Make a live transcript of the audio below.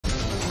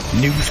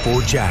News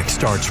 4 Jax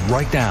starts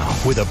right now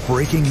with a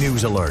breaking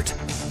news alert.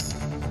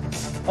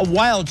 A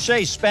wild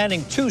chase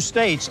spanning 2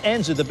 states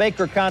ends at the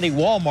Baker County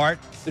Walmart.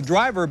 The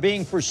driver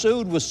being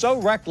pursued was so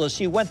reckless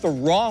he went the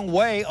wrong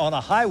way on a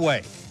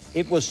highway.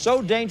 It was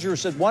so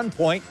dangerous at one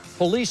point,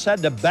 police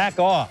had to back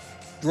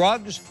off.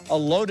 Drugs, a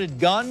loaded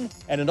gun,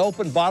 and an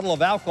open bottle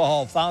of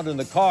alcohol found in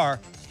the car.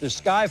 The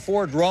Sky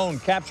 4 drone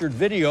captured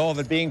video of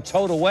it being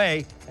towed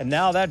away, and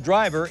now that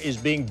driver is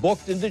being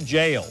booked into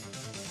jail.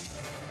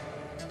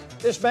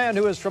 This man,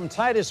 who is from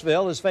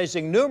Titusville, is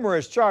facing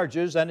numerous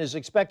charges and is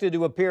expected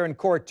to appear in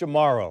court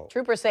tomorrow.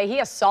 Troopers say he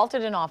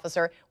assaulted an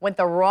officer, went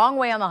the wrong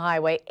way on the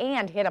highway,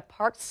 and hit a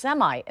parked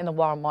semi in the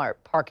Walmart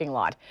parking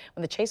lot.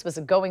 When the chase was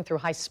going through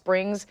High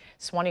Springs,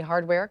 Swanee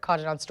Hardware caught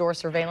it on store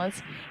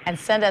surveillance and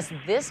sent us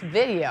this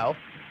video.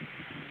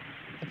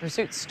 The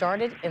pursuit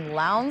started in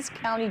Lowndes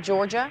County,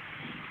 Georgia.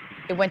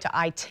 It went to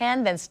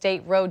I-10, then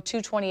State Road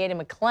 228 in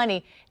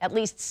McClenny. At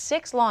least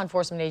 6 law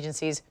enforcement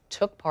agencies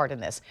took part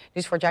in this.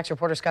 News 4 Jax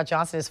reporter Scott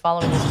Johnson is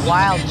following this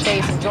wild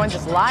chase and joins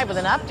us live with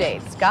an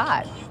update.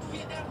 Scott.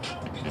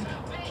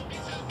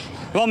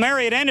 Well,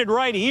 Mary, it ended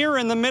right here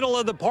in the middle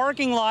of the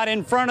parking lot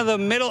in front of the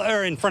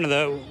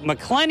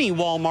McClenny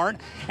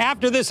Walmart.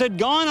 After this had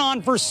gone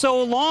on for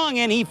so long,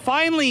 and he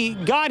finally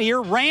got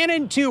here, ran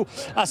into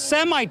a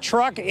semi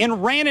truck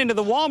and ran into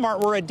the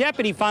Walmart, where a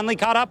deputy finally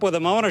caught up with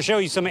him. I want to show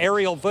you some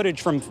aerial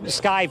footage from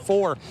Sky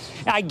 4.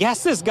 I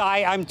guess this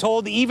guy, I'm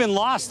told, even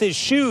lost his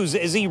shoes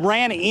as he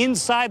ran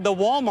inside the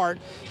Walmart,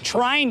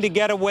 trying to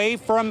get away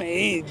from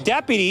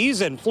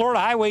deputies and Florida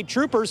highway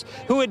troopers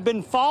who had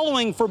been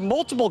following for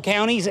multiple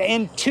counties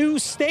and 2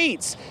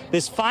 states.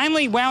 This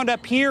finally wound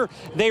up here.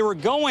 They were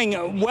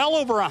going well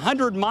over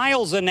 100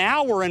 miles an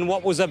hour in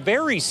what was a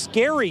very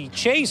scary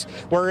chase,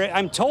 where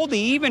I'm told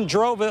he even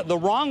drove the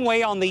wrong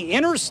way on the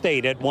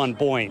interstate at one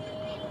point.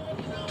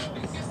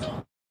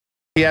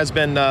 He has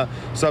been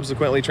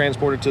subsequently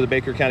transported to the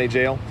Baker County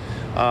Jail.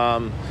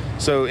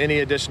 So any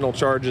additional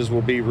charges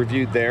will be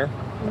reviewed there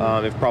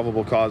if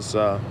probable cause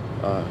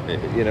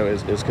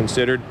is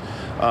considered.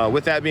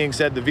 With that being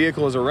said, the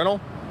vehicle is a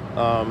rental.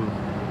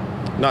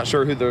 Not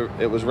sure who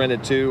it was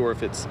rented to or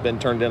if it's been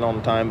turned in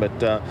on time, but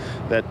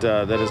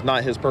that is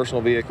not his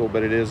personal vehicle,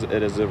 but it is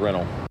a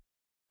rental.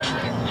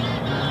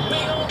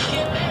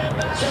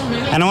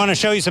 And I want to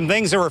show you some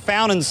things that were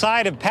found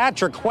inside of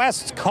Patrick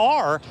West's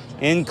car.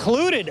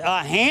 Included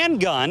a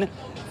handgun.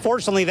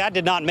 Fortunately, that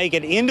did not make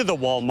it into the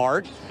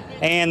Walmart.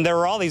 And there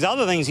were all these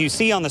other things you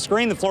see on the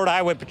screen. The Florida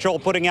Highway Patrol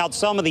putting out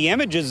some of the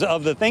images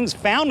of the things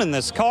found in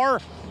this car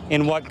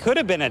in what could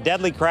have been a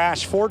deadly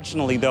crash.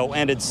 Fortunately, though,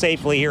 ended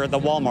safely here at the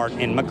Walmart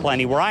in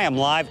McClenny, where I am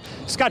live.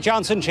 Scott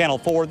Johnson, Channel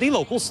 4, the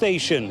local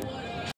station.